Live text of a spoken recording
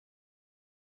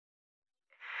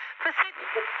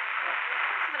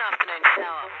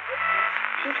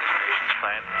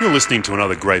You're listening to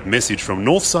another great message from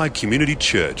Northside Community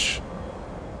Church.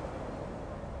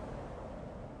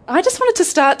 I just wanted to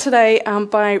start today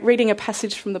by reading a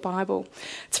passage from the Bible.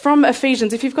 It's from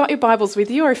Ephesians. If you've got your Bibles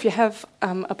with you, or if you have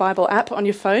a Bible app on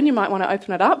your phone, you might want to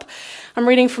open it up. I'm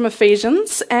reading from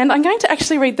Ephesians, and I'm going to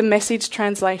actually read the Message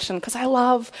translation because I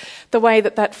love the way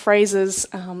that phrases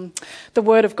the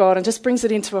Word of God and just brings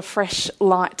it into a fresh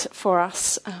light for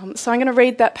us. So I'm going to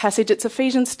read that passage. It's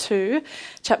Ephesians 2,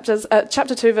 chapter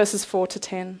 2, verses 4 to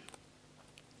 10.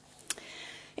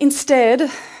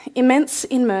 Instead, immense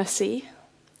in mercy,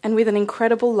 and with an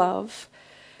incredible love,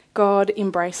 God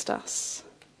embraced us.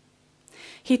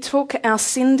 He took our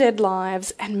sin-dead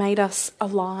lives and made us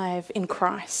alive in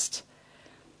Christ.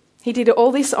 He did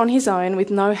all this on his own with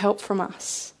no help from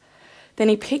us. Then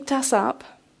he picked us up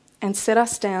and set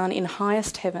us down in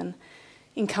highest heaven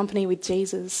in company with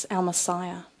Jesus, our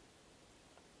Messiah.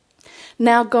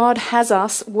 Now God has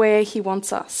us where he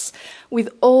wants us, with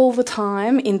all the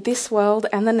time in this world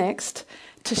and the next,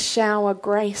 to shower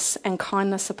grace and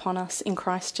kindness upon us in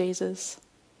Christ Jesus.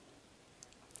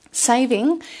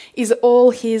 Saving is all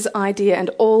his idea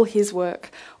and all his work.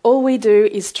 All we do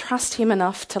is trust him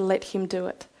enough to let him do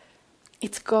it.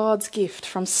 It's God's gift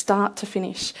from start to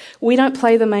finish. We don't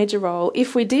play the major role.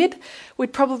 If we did,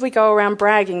 we'd probably go around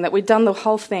bragging that we'd done the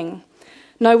whole thing.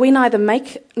 No, we neither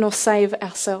make nor save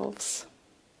ourselves.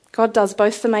 God does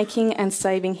both the making and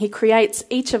saving. He creates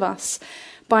each of us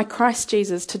by Christ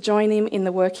Jesus to join him in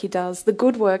the work he does, the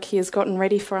good work he has gotten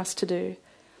ready for us to do,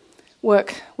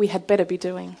 work we had better be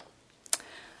doing.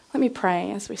 Let me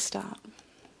pray as we start.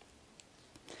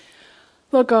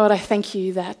 Lord God, I thank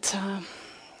you that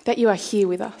you are here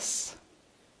with us.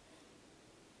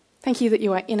 Thank you that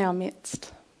you are in our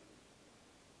midst.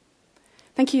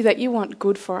 Thank you that you want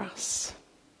good for us,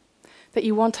 that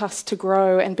you want us to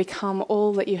grow and become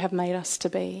all that you have made us to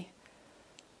be.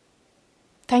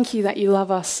 Thank you that you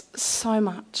love us so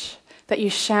much, that you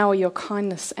shower your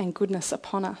kindness and goodness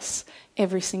upon us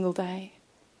every single day.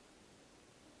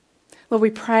 Lord, we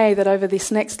pray that over this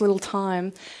next little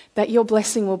time, that your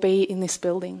blessing will be in this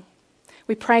building.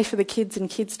 We pray for the kids in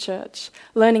Kids Church,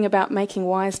 learning about making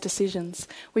wise decisions.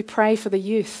 We pray for the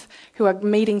youth who are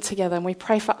meeting together, and we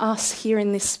pray for us here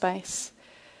in this space.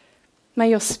 May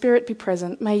your Spirit be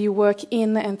present. May you work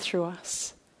in and through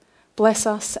us. Bless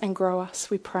us and grow us,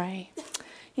 we pray.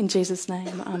 In Jesus'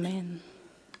 name, amen.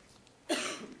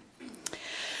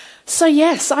 So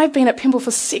yes, I've been at Pymble for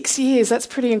 6 years. That's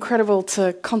pretty incredible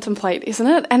to contemplate, isn't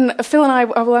it? And Phil and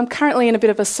I'm currently in a bit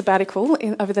of a sabbatical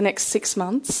over the next 6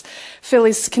 months. Phil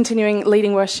is continuing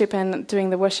leading worship and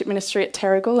doing the worship ministry at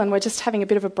Terrigal, and we're just having a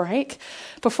bit of a break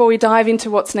before we dive into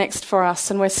what's next for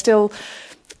us. And we're still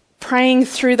praying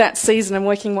through that season and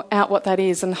working out what that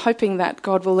is and hoping that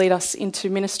God will lead us into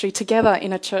ministry together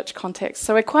in a church context.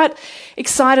 So we're quite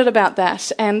excited about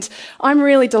that, and I'm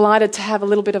really delighted to have a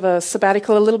little bit of a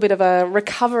sabbatical, a little bit of a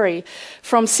recovery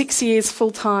from 6 years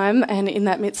full-time and in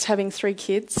that midst having 3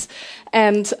 kids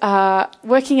and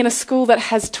working in a school that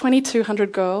has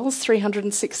 2,200 girls,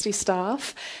 360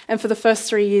 staff, and for the first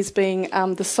 3 years being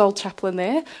the sole chaplain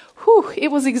there. It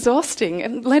was exhausting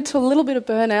and led to a little bit of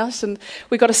burnout, and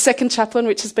we got a second chaplain,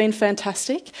 which has been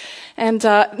fantastic. And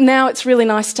now it's really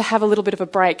nice to have a little bit of a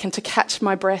break and to catch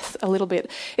my breath a little bit.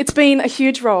 It's been a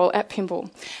huge role at Pymble,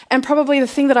 and probably the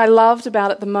thing that I loved about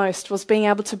it the most was being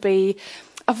able to be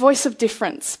a voice of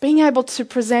difference, being able to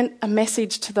present a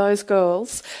message to those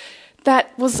girls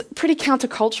that was pretty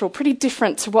countercultural, pretty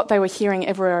different to what they were hearing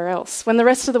everywhere else. When the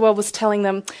rest of the world was telling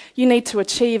them, you need to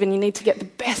achieve and you need to get the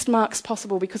best marks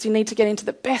possible because you need to get into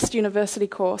the best university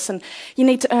course and you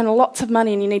need to earn lots of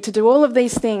money and you need to do all of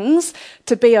these things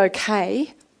to be okay,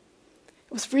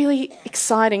 it was really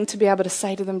exciting to be able to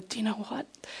say to them, do you know what?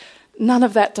 None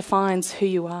of that defines who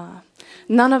you are.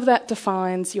 None of that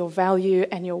defines your value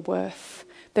and your worth.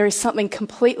 There is something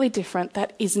completely different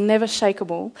that is never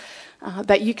shakeable,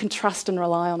 that you can trust and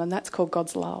rely on, and that's called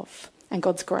God's love and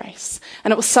God's grace.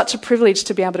 And it was such a privilege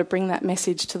to be able to bring that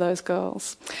message to those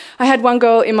girls. I had one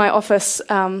girl in my office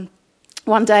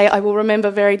one day, I will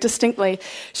remember very distinctly.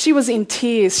 She was in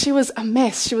tears. She was a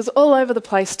mess. She was all over the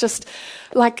place, just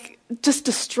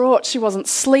distraught. She wasn't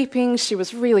sleeping. She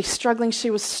was really struggling. She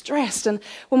was stressed. And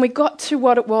when we got to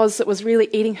what it was that was really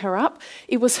eating her up,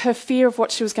 it was her fear of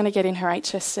what she was going to get in her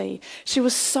HSC. She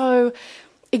was so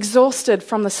exhausted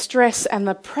from the stress and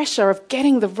the pressure of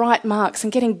getting the right marks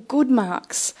and getting good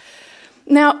marks.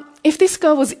 Now, if this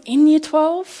girl was in Year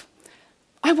 12,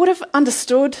 I would have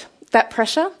understood that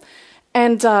pressure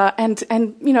And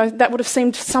that would have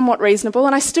seemed somewhat reasonable,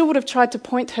 and I still would have tried to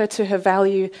point her to her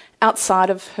value outside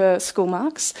of her school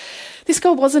marks. This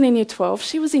girl wasn't in year 12,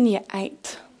 she was in year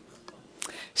 8.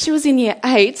 She was in year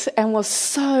 8 and was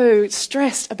so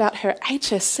stressed about her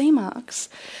HSC marks.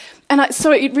 And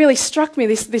so it really struck me,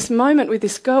 this moment with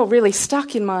this girl really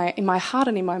stuck in my heart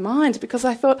and in my mind, because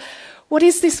I thought, what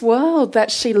is this world that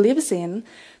she lives in,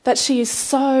 that she is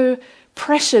so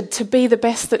pressured to be the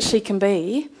best that she can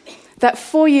be, that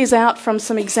 4 years out from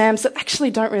some exams that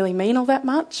actually don't really mean all that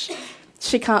much,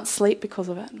 she can't sleep because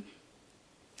of it.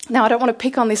 Now, I don't want to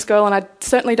pick on this girl, and I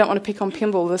certainly don't want to pick on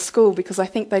Pymble, the school, because I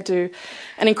think they do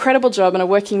an incredible job and are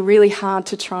working really hard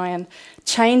to try and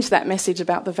change that message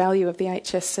about the value of the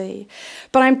HSC.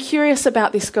 But I'm curious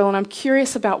about this girl, and I'm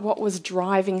curious about what was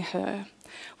driving her.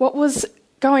 What was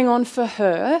going on for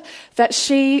her that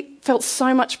she felt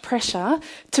so much pressure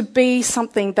to be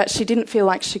something that she didn't feel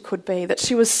like she could be, that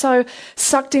she was so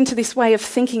sucked into this way of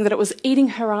thinking that it was eating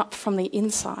her up from the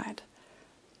inside.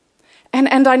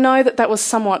 And I know that was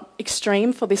somewhat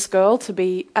extreme for this girl to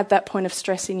be at that point of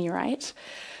stress in year 8,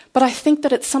 but I think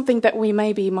that it's something that we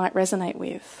maybe might resonate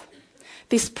with.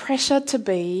 This pressure to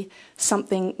be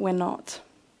something we're not.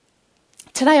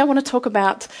 Today I want to talk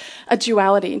about a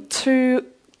duality, two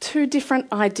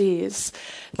different ideas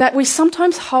that we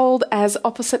sometimes hold as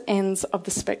opposite ends of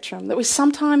the spectrum, that we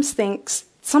sometimes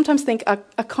think are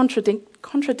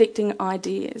contradicting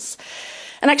ideas.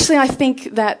 And actually I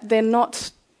think that they're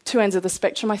not two ends of the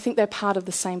spectrum, I think they're part of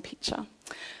the same picture.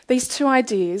 These two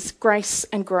ideas, grace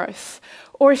and growth,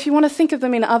 or if you want to think of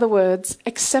them in other words,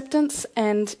 acceptance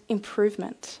and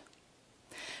improvement.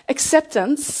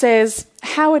 Acceptance says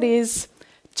how it is,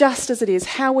 just as it is,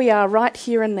 how we are right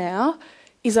here and now,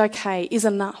 is okay, is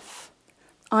enough.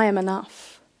 I am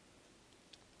enough.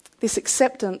 This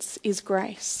acceptance is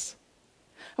grace.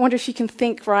 I wonder if you can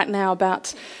think right now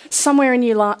about somewhere in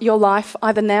your life,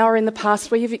 either now or in the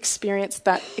past, where you've experienced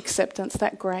that acceptance,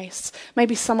 that grace.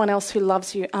 Maybe someone else who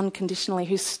loves you unconditionally,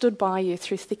 who's stood by you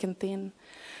through thick and thin.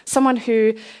 Someone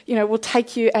who, will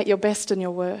take you at your best and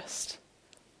your worst.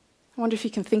 I wonder if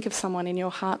you can think of someone in your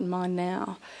heart and mind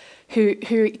now who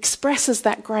expresses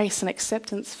that grace and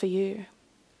acceptance for you.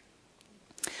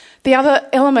 The other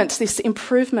element, this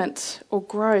improvement or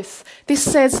growth, this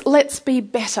says, let's be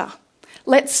better.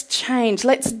 Let's change.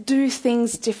 Let's do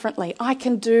things differently. I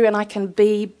can do and I can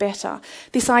be better.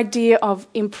 This idea of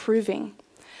improving.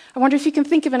 I wonder if you can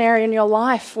think of an area in your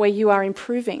life where you are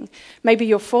improving. Maybe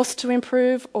you're forced to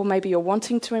improve, or maybe you're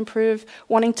wanting to improve,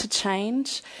 wanting to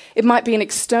change. It might be an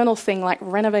external thing like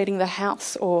renovating the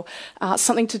house, or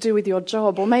something to do with your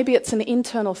job, or maybe it's an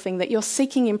internal thing that you're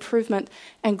seeking improvement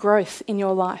and growth in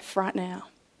your life right now.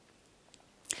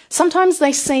 Sometimes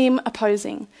they seem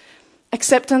opposing.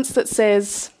 Acceptance that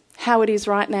says how it is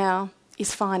right now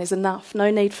is fine, is enough,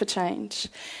 no need for change.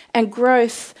 And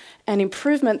growth and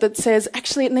improvement that says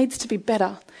actually it needs to be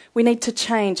better. We need to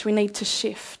change, we need to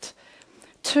shift.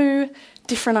 Two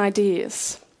different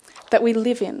ideas that we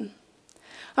live in.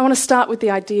 I want to start with the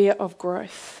idea of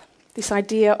growth, this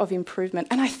idea of improvement.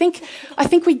 And I think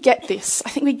we get this.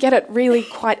 I think we get it really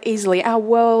quite easily. Our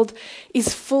world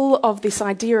is full of this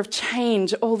idea of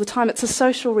change all the time. It's a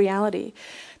social reality.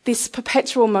 This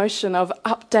perpetual motion of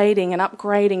updating and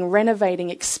upgrading, renovating,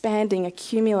 expanding,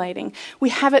 accumulating. We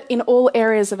have it in all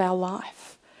areas of our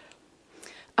life.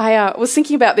 I was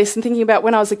thinking about this and thinking about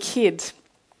when I was a kid.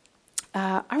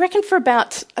 I reckon for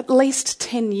about at least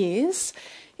 10 years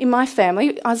in my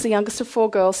family, I was the youngest of 4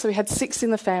 girls, so we had 6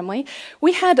 in the family.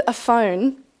 We had a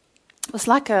phone. It was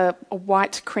like a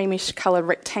white, creamish coloured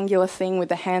rectangular thing with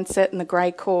the handset and the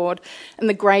grey cord and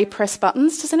the grey press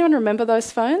buttons. Does anyone remember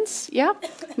those phones? Yeah?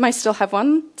 You may still have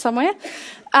one somewhere.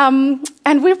 And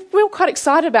we were quite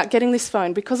excited about getting this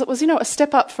phone because it was, a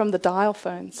step up from the dial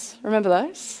phones. Remember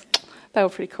those? They were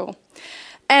pretty cool.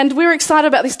 And we were excited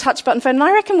about this touch button phone. And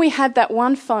I reckon we had that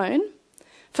one phone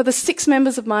for the 6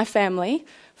 members of my family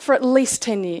for at least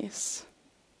 10 years.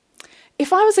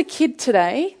 If I was a kid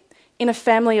today, in a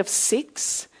family of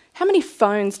 6, how many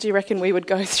phones do you reckon we would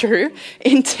go through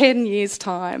in 10 years'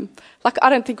 time?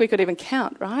 I don't think we could even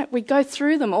count, right? We go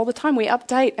through them all the time. We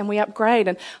update and we upgrade.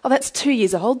 And, that's 2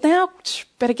 years old now.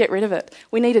 Better get rid of it.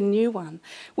 We need a new one.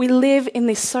 We live in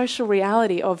this social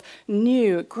reality of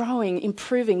new, growing,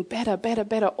 improving, better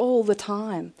all the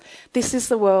time. This is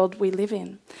the world we live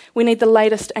in. We need the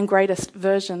latest and greatest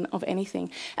version of anything.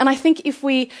 And I think if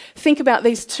we think about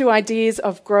these two ideas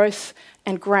of growth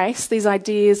and grace, these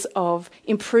ideas of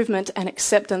improvement and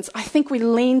acceptance, I think we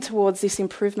lean towards this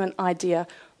improvement idea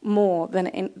more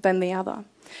than the other.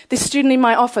 This student in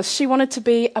my office, she wanted to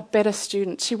be a better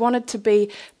student. She wanted to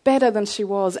be better than she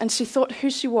was, and she thought who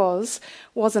she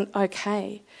wasn't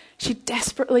okay. She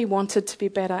desperately wanted to be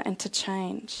better and to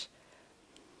change.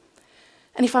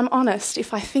 And if I'm honest,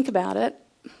 if I think about it,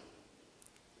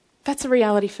 that's a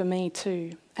reality for me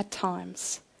too, at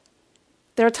times.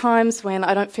 There are times when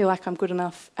I don't feel like I'm good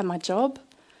enough at my job.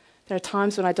 There are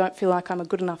times when I don't feel like I'm a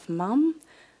good enough mum,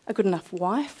 a good enough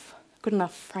wife, a good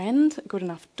enough friend, a good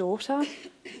enough daughter.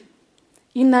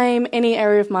 You name any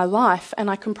area of my life and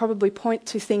I can probably point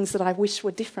to things that I wish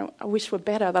were different, I wish were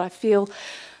better, that I feel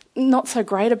not so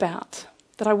great about,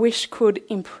 that I wish could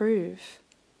improve.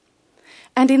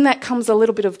 And in that comes a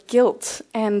little bit of guilt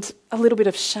and a little bit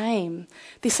of shame.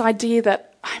 This idea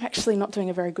that I'm actually not doing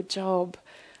a very good job.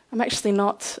 I'm actually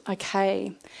not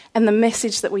okay. And the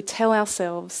message that we tell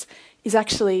ourselves is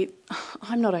actually,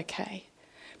 I'm not okay.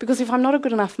 Because if I'm not a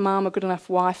good enough mum, a good enough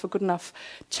wife, a good enough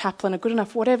chaplain, a good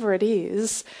enough whatever it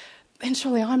is, then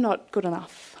surely I'm not good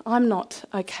enough. I'm not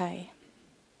okay.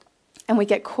 And we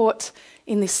get caught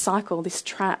in this cycle, this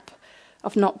trap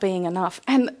of not being enough.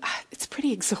 And it's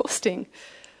pretty exhausting.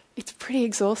 It's pretty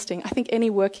exhausting. I think any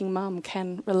working mum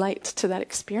can relate to that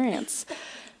experience.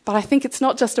 But I think it's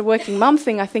not just a working mum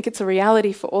thing. I think it's a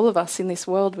reality for all of us in this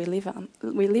world we live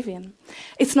in.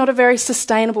 It's not a very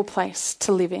sustainable place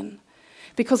to live in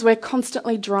because we're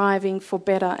constantly driving for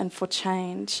better and for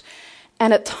change.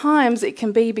 And at times it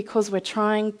can be because we're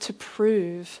trying to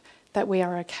prove that we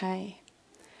are okay.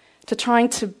 To trying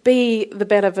to be the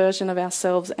better version of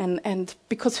ourselves and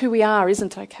because who we are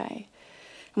isn't okay.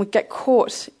 And we get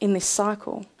caught in this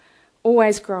cycle,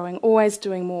 always growing, always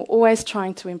doing more, always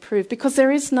trying to improve, because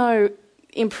there is no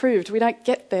improved. We don't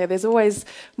get there. There's always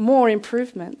more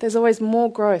improvement. There's always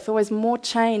more growth, always more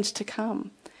change to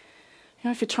come. You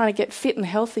know, if you're trying to get fit and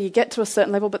healthy, you get to a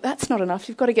certain level, but that's not enough.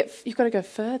 You've got to go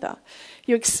further.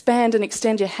 You expand and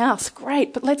extend your house.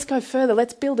 Great, but let's go further.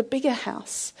 Let's build a bigger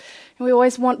house. And we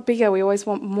always want bigger. We always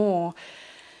want more.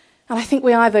 And I think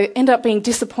we either end up being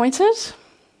disappointed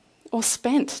or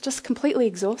spent, just completely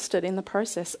exhausted in the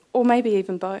process, or maybe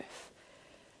even both.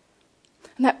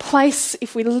 And that place,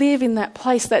 if we live in that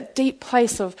place, that deep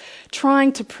place of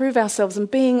trying to prove ourselves and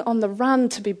being on the run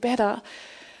to be better,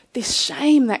 this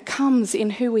shame that comes in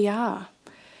who we are.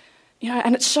 You know,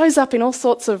 and it shows up in all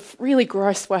sorts of really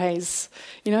gross ways.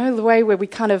 You know, the way where we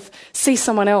kind of see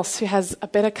someone else who has a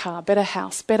better car, better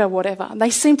house, better whatever. And they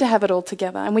seem to have it all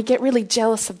together. And we get really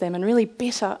jealous of them and really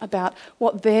bitter about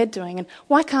what they're doing. And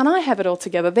why can't I have it all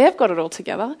together? They've got it all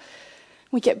together.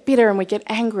 We get bitter and we get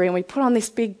angry and we put on this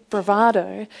big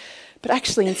bravado. But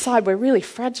actually inside we're really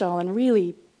fragile and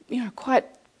really, you know, quite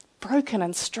broken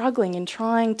and struggling in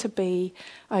trying to be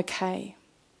okay.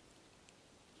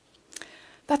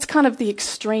 That's kind of the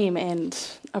extreme end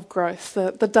of growth,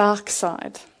 the dark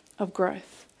side of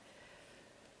growth.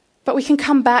 But we can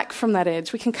come back from that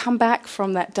edge. We can come back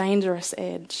from that dangerous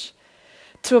edge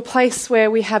to a place where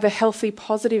we have a healthy,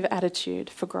 positive attitude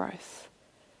for growth.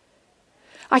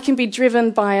 I can be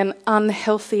driven by an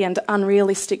unhealthy and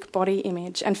unrealistic body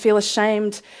image and feel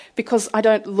ashamed because I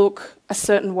don't look a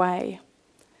certain way.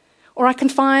 Or I can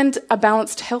find a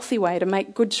balanced, healthy way to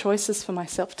make good choices for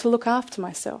myself, to look after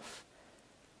myself.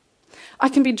 I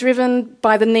can be driven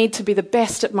by the need to be the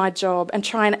best at my job and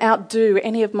try and outdo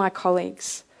any of my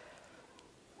colleagues.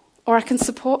 Or I can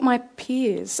support my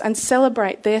peers and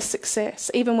celebrate their success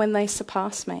even when they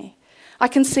surpass me. I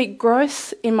can seek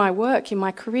growth in my work, in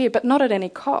my career, but not at any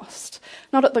cost,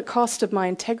 not at the cost of my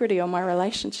integrity or my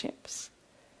relationships.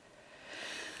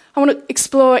 I want to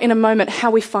explore in a moment how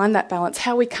we find that balance,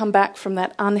 how we come back from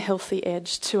that unhealthy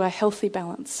edge to a healthy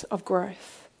balance of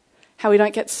growth. How we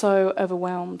don't get so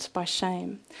overwhelmed by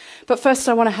shame. But first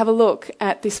I want to have a look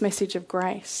at this message of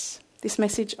grace, this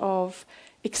message of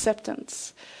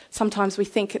acceptance. Sometimes we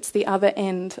think it's the other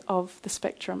end of the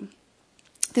spectrum.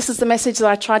 This is the message that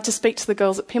I tried to speak to the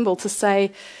girls at Pymble to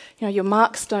say, you know, your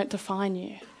marks don't define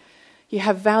you. You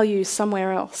have value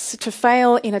somewhere else. To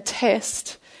fail in a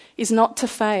test is not to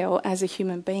fail as a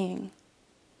human being.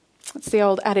 It's the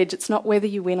old adage, it's not whether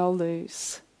you win or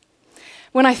lose.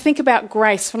 When I think about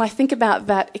grace, when I think about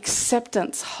that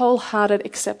acceptance, wholehearted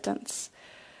acceptance,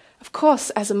 of course,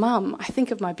 as a mum, I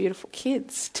think of my beautiful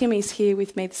kids. Timmy's here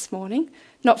with me this morning,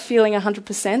 not feeling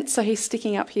 100%, so he's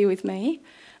sticking up here with me.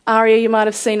 Aria, you might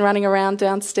have seen running around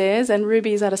downstairs, and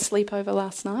Ruby's at a sleepover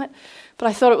last night. But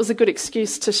I thought it was a good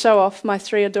excuse to show off my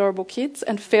 3 adorable kids.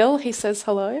 And Phil, he says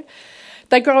hello.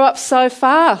 They grow up so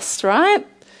fast, right?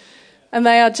 And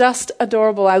they are just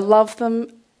adorable. I love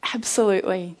them.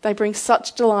 Absolutely. They bring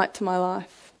such delight to my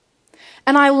life.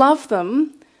 And I love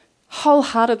them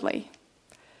wholeheartedly.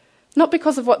 Not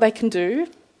because of what they can do,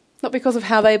 not because of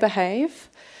how they behave,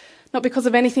 not because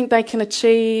of anything they can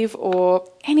achieve or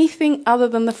anything other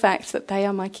than the fact that they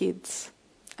are my kids.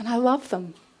 And I love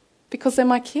them because they're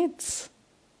my kids.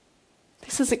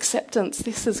 This is acceptance.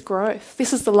 This is growth.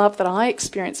 This is the love that I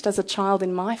experienced as a child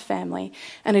in my family.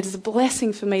 And it is a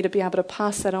blessing for me to be able to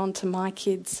pass that on to my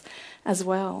kids as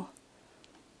well.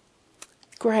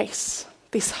 Grace,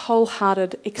 this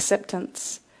wholehearted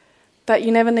acceptance that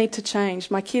you never need to change.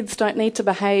 My kids don't need to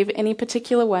behave any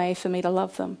particular way for me to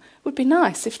love them. It would be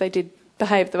nice if they did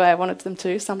behave the way I wanted them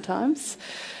to sometimes.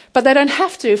 But they don't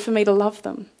have to for me to love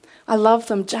them. I love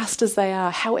them just as they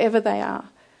are, however they are.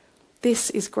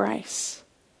 This is grace.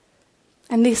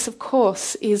 And this, of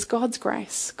course, is God's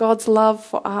grace, God's love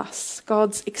for us,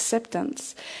 God's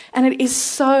acceptance. And it is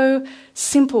so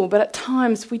simple, but at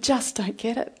times we just don't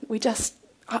get it.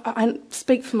 I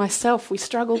speak for myself, we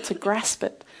struggle to grasp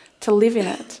it, to live in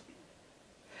it.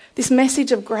 This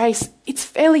message of grace, it's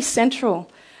fairly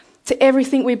central to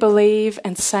everything we believe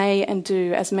and say and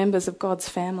do as members of God's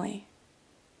family.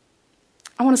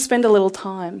 I want to spend a little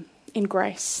time in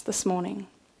grace this morning.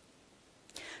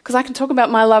 Because I can talk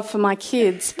about my love for my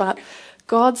kids, but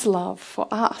God's love for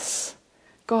us,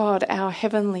 God, our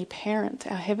heavenly parent,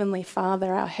 our heavenly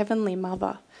father, our heavenly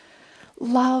mother,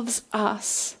 loves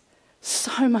us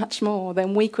so much more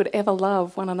than we could ever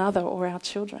love one another or our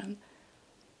children.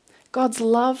 God's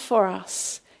love for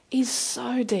us is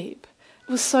so deep.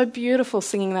 It was so beautiful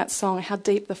singing that song, How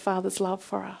Deep the Father's Love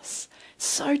for Us.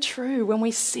 So true when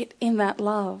we sit in that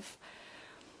love.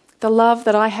 The love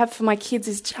that I have for my kids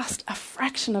is just a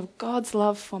fraction of God's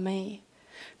love for me.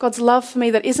 God's love for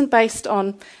me that isn't based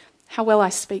on how well I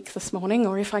speak this morning,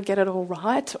 or if I get it all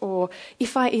right, or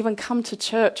if I even come to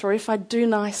church, or if I do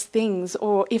nice things,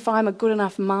 or if I'm a good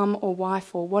enough mum or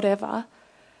wife or whatever.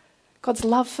 God's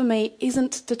love for me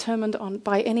isn't determined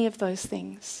by any of those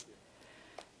things.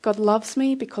 God loves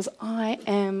me because I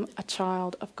am a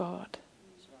child of God.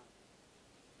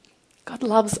 God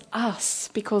loves us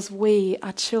because we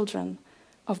are children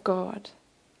of God.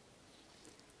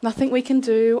 Nothing we can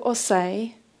do or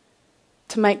say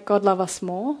to make God love us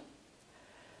more.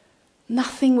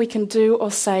 Nothing we can do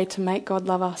or say to make God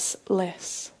love us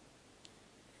less.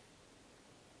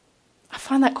 I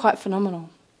find that quite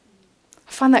phenomenal.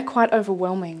 I find that quite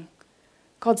overwhelming.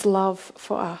 God's love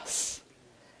for us.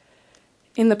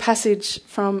 In the passage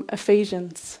from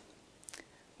Ephesians,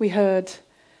 we heard,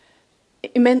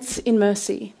 immense in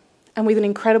mercy and with an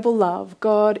incredible love,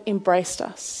 God embraced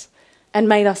us and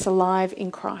made us alive in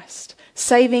Christ.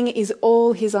 Saving is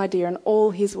all his idea and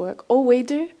all his work. All we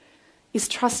do is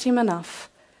trust him enough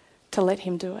to let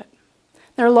him do it.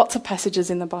 There are lots of passages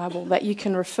in the Bible that you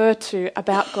can refer to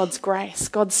about God's grace,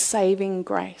 God's saving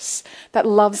grace that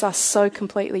loves us so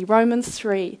completely. Romans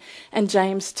 3 and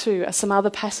James 2 are some other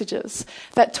passages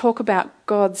that talk about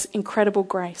God's incredible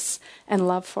grace and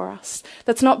love for us.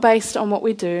 That's not based on what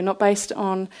we do, not based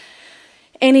on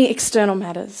any external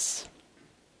matters.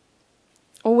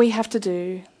 All we have to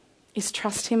do is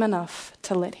trust him enough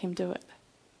to let him do it.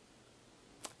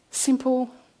 Simple,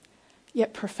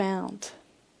 yet profound.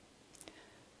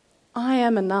 I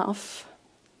am enough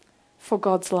for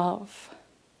God's love.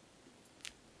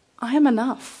 I am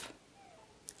enough.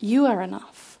 You are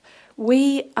enough.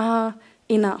 We are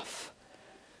enough,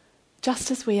 just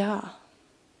as we are.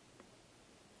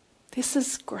 This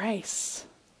is grace.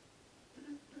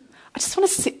 I just want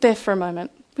to sit there for a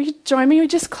moment. Will you join me? Will you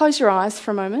just close your eyes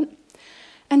for a moment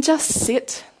and just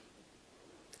sit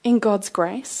in God's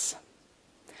grace?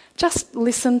 Just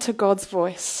listen to God's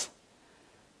voice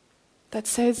that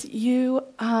says, you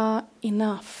are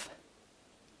enough.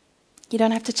 You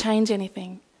don't have to change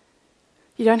anything.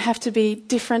 You don't have to be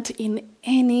different in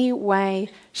any way,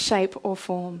 shape or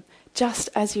form, just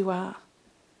as you are.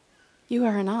 You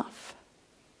are enough.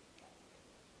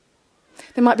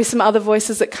 There might be some other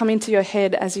voices that come into your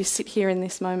head as you sit here in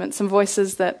this moment, some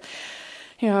voices that,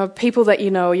 people that you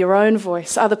know, your own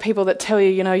voice, other people that tell you,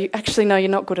 you actually know you're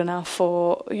not good enough,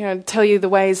 or, tell you the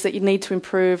ways that you need to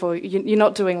improve, or you're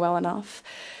not doing well enough.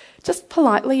 Just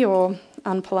politely or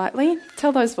unpolitely,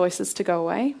 tell those voices to go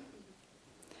away.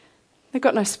 They've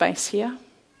got no space here.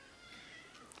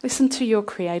 Listen to your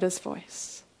Creator's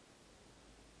voice.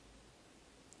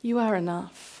 You are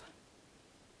enough.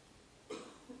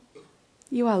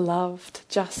 You are loved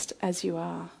just as you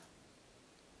are.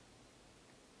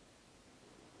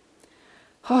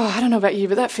 Oh, I don't know about you,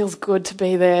 but that feels good to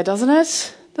be there, doesn't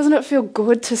it? Doesn't it feel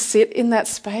good to sit in that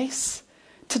space?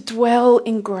 To dwell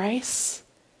in grace?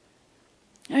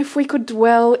 If we could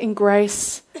dwell in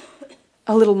grace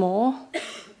a little more,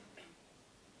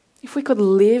 if we could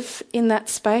live in that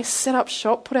space, set up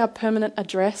shop, put our permanent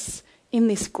address in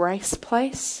this grace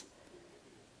place,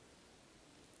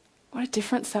 what a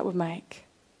difference that would make.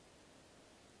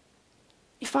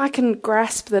 If I can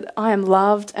grasp that I am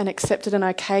loved and accepted and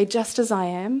okay just as I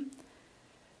am,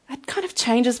 that kind of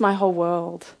changes my whole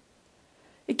world.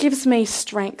 It gives me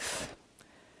strength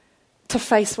to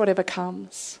face whatever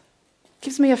comes. It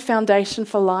gives me a foundation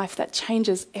for life that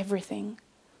changes everything.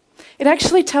 It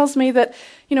actually tells me that,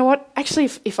 you know what, actually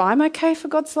if I'm okay for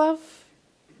God's love,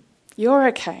 you're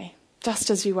okay, just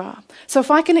as you are. So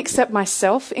if I can accept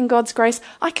myself in God's grace,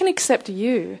 I can accept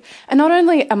you. And not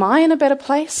only am I in a better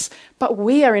place, but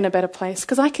we are in a better place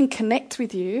because I can connect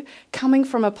with you coming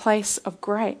from a place of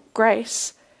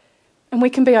grace, and we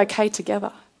can be okay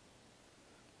together.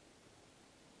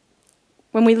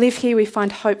 When we live here, we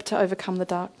find hope to overcome the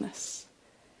darkness,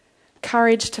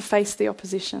 courage to face the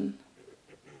opposition,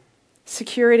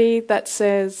 security that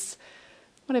says,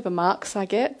 whatever marks I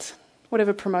get,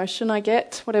 whatever promotion I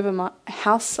get, whatever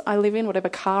house I live in, whatever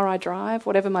car I drive,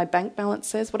 whatever my bank balance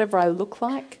says, whatever I look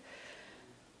like,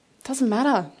 it doesn't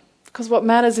matter. Because what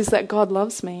matters is that God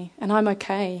loves me and I'm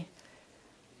okay.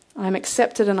 I'm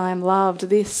accepted and I am loved.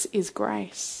 This is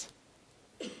grace.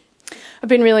 I've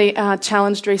been really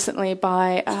challenged recently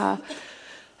by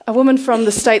a woman from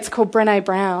the States called Brené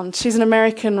Brown. She's an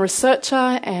American researcher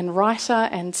and writer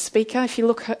and speaker. If you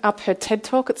look up her TED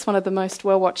Talk, it's one of the most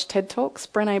well-watched TED Talks.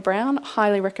 Brené Brown,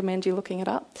 highly recommend you looking it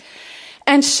up.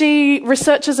 And she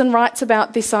researches and writes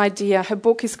about this idea. Her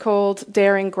book is called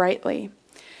Daring Greatly.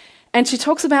 And she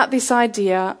talks about this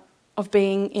idea of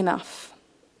being enough.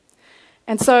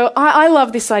 And so I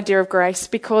love this idea of grace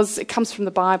because it comes from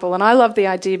the Bible, and I love the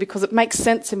idea because it makes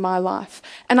sense in my life.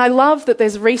 And I love that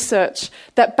there's research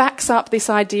that backs up this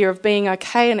idea of being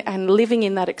okay and living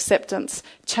in that acceptance,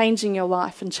 changing your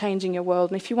life and changing your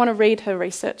world. And if you want to read her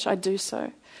research, I do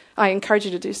so. I encourage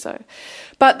you to do so.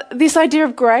 But this idea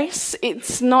of grace,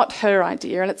 it's not her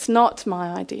idea and it's not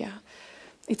my idea.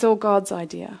 It's all God's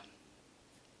idea.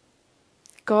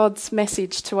 God's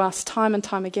message to us time and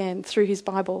time again through his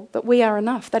Bible, that we are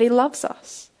enough, that he loves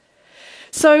us.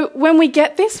 So when we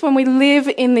get this, when we live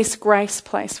in this grace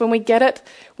place, when we get it,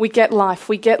 we get life,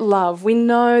 we get love. We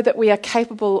know that we are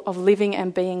capable of living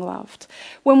and being loved.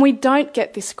 When we don't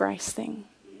get this grace thing,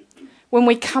 when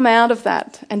we come out of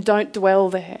that and don't dwell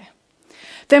there,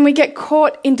 then we get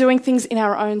caught in doing things in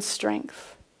our own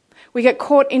strength. We get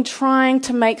caught in trying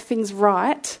to make things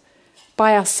right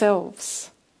by ourselves.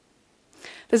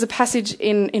 There's a passage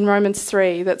in Romans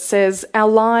 3 that says, our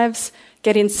lives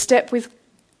get in step with...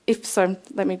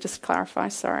 let me just clarify,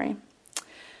 sorry.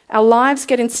 Our lives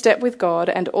get in step with God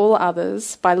and all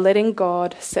others by letting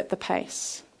God set the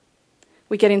pace.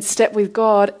 We get in step with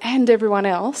God and everyone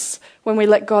else when we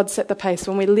let God set the pace,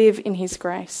 when we live in his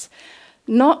grace.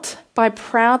 Not by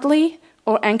proudly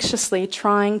or anxiously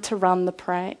trying to run the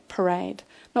parade.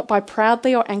 Not by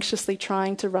proudly or anxiously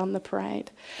trying to run the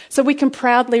parade. So we can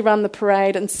proudly run the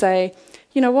parade and say,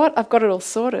 you know what, I've got it all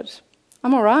sorted.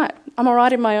 I'm all right. I'm all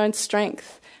right in my own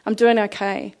strength. I'm doing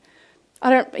okay.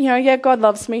 God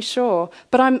loves me, sure.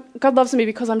 But God loves me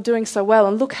because I'm doing so well,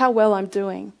 and look how well I'm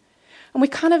doing. And we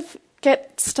kind of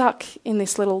get stuck in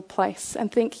this little place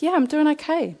and think, yeah, I'm doing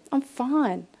okay. I'm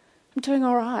fine. I'm doing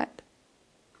all right.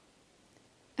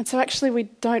 And so actually we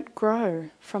don't grow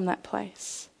from that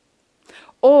place.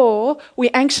 Or we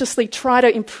anxiously try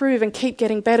to improve and keep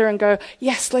getting better and go,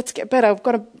 yes, let's get better. I've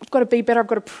got to be better. I've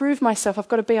got to prove myself. I've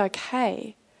got to be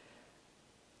okay.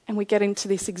 And we get into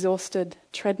this exhausted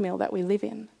treadmill that we live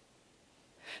in.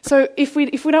 So if we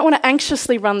don't want to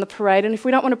anxiously run the parade and if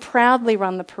we don't want to proudly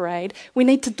run the parade, we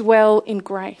need to dwell in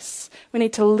grace. We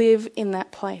need to live in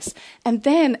that place. And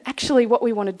then actually what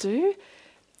we want to do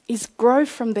is grow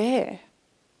from there.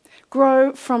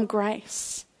 Grow from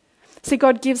grace. See,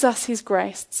 God gives us his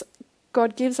grace.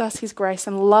 God gives us his grace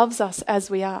and loves us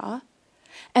as we are.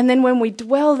 And then when we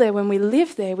dwell there, when we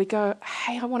live there, we go,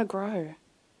 hey, I want to grow.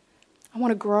 I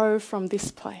want to grow from this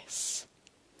place.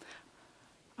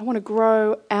 I want to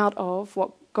grow out of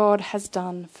what God has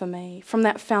done for me, from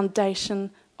that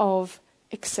foundation of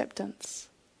acceptance.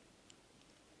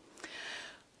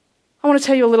 I want to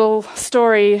tell you a little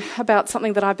story about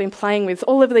something that I've been playing with.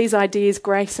 All of these ideas,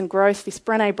 grace and growth, this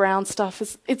Brené Brown stuff,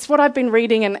 it's what I've been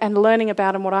reading and learning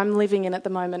about and what I'm living in at the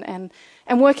moment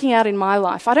and working out in my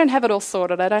life. I don't have it all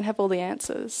sorted. I don't have all the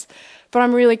answers. But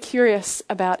I'm really curious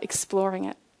about exploring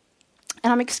it.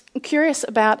 And I'm curious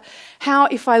about how,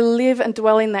 if I live and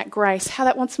dwell in that grace, how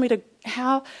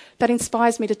that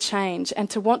inspires me to change and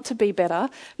to want to be better,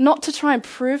 not to try and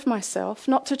prove myself,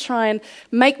 not to try and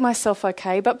make myself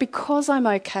okay, but because I'm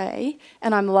okay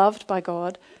and I'm loved by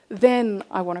God, then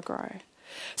I want to grow.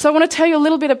 So I want to tell you a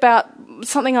little bit about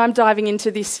something I'm diving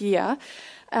into this year,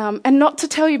 and not to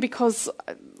tell you because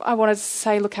I want to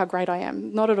say, look how great I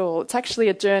am. Not at all. It's actually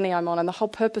a journey I'm on, and the whole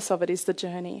purpose of it is the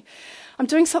journey. I'm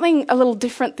doing something a little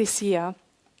different this year.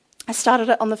 I started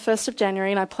it on the 1st of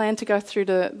January, and I plan to go through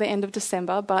to the end of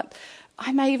December, but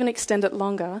I may even extend it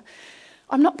longer.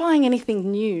 I'm not buying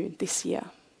anything new this year.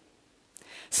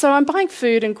 So I'm buying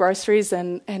food and groceries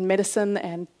and medicine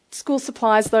and school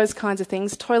supplies, those kinds of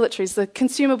things, toiletries, the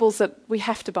consumables that we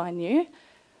have to buy new.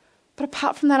 But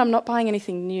apart from that, I'm not buying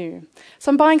anything new.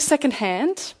 So I'm buying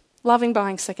secondhand, loving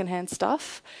buying secondhand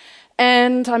stuff,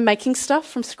 and I'm making stuff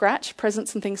from scratch,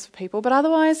 presents and things for people, but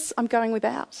otherwise I'm going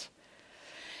without.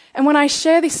 And when I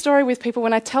share this story with people,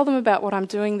 when I tell them about what I'm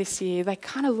doing this year, they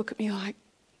kind of look at me like,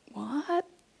 what?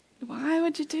 Why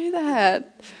would you do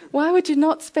that? Why would you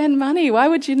not spend money? Why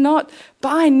would you not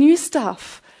buy new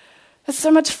stuff? It's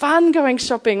so much fun going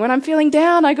shopping. When I'm feeling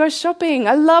down, I go shopping.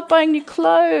 I love buying new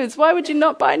clothes. Why would you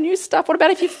not buy new stuff? What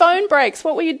about if your phone breaks?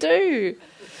 What will you do?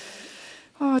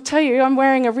 Oh, I'll tell you, I'm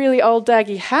wearing a really old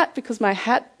daggy hat because my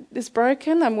hat is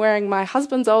broken. I'm wearing my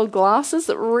husband's old glasses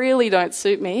that really don't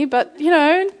suit me, but,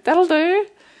 that'll do.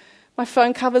 My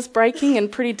phone cover's breaking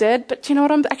and pretty dead, but you know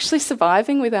what? I'm actually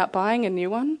surviving without buying a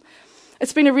new one.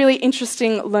 It's been a really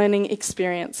interesting learning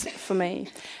experience for me.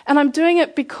 And I'm doing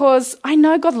it because I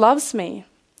know God loves me.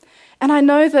 And I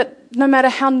know that no matter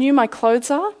how new my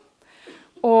clothes are,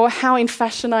 or how in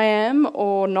fashion I am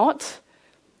or not,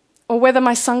 or whether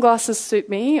my sunglasses suit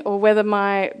me, or whether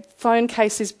my phone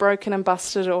case is broken and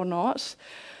busted or not,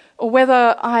 or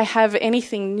whether I have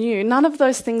anything new, none of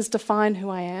those things define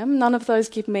who I am. None of those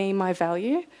give me my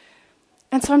value.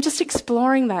 And so I'm just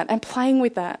exploring that and playing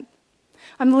with that.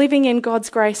 I'm living in God's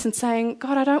grace and saying,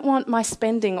 God, I don't want my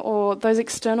spending or those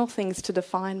external things to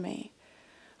define me.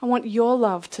 I want your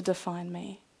love to define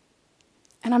me.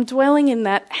 And I'm dwelling in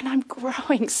that, and I'm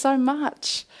growing so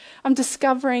much. I'm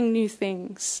discovering new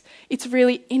things. It's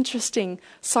really interesting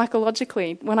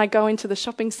psychologically when I go into the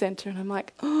shopping centre and I'm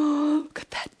like, oh, look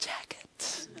at that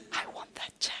jacket. I want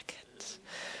that jacket.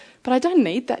 But I don't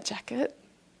need that jacket.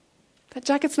 That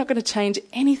jacket's not going to change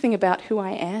anything about who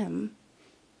I am.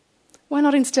 Why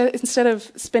not instead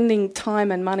of spending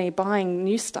time and money buying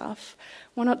new stuff,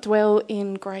 why not dwell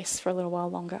in grace for a little while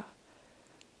longer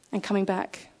and coming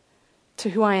back to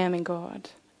who I am in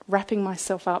God, wrapping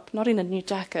myself up, not in a new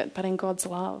jacket, but in God's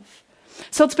love.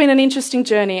 So it's been an interesting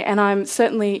journey, and I'm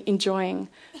certainly enjoying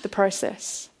the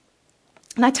process.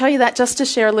 And I tell you that just to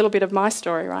share a little bit of my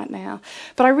story right now.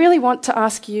 But I really want to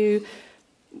ask you,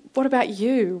 what about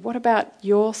you? What about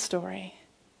your story?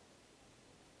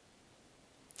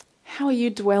 How are you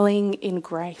dwelling in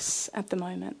grace at the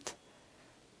moment?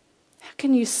 How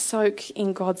can you soak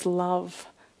in God's love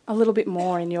a little bit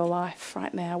more in your life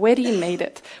right now? Where do you need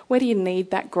it? Where do you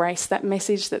need that grace, that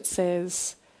message that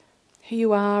says who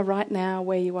you are right now,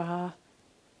 where you are,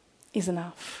 is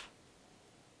enough?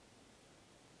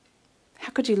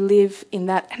 How could you live in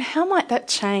that? And how might that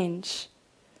change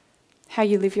how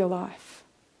you live your life?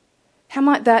 How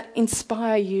might that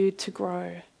inspire you to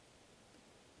grow?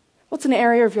 What's an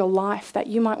area of your life that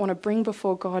you might want to bring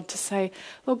before God to say,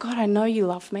 Lord God, I know you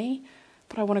love me,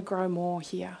 but I want to grow more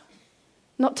here.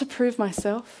 Not to prove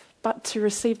myself, but to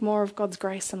receive more of God's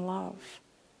grace and love.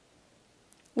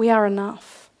 We are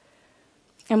enough.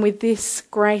 And with this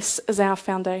grace as our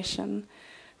foundation,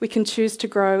 we can choose to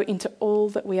grow into all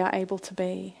that we are able to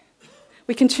be.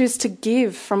 We can choose to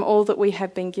give from all that we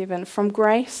have been given. From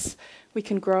grace, we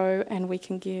can grow and we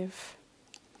can give.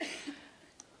 I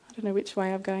don't know which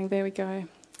way I'm going. There we go.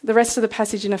 The rest of the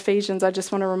passage in Ephesians, I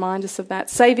just want to remind us of that.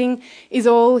 Saving is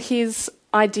all his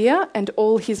idea and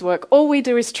all his work. All we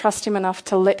do is trust him enough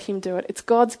to let him do it. It's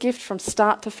God's gift from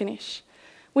start to finish.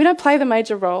 We don't play the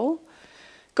major role.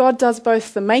 God does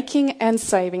both the making and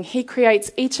saving. He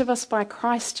creates each of us by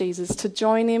Christ Jesus to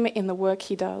join him in the work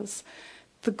he does.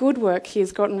 The good work he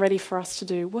has gotten ready for us to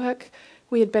do. Work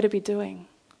we had better be doing.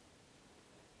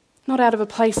 Not out of a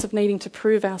place of needing to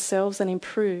prove ourselves and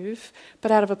improve,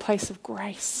 but out of a place of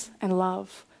grace and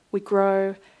love. We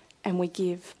grow and we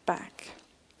give back.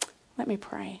 Let me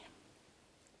pray.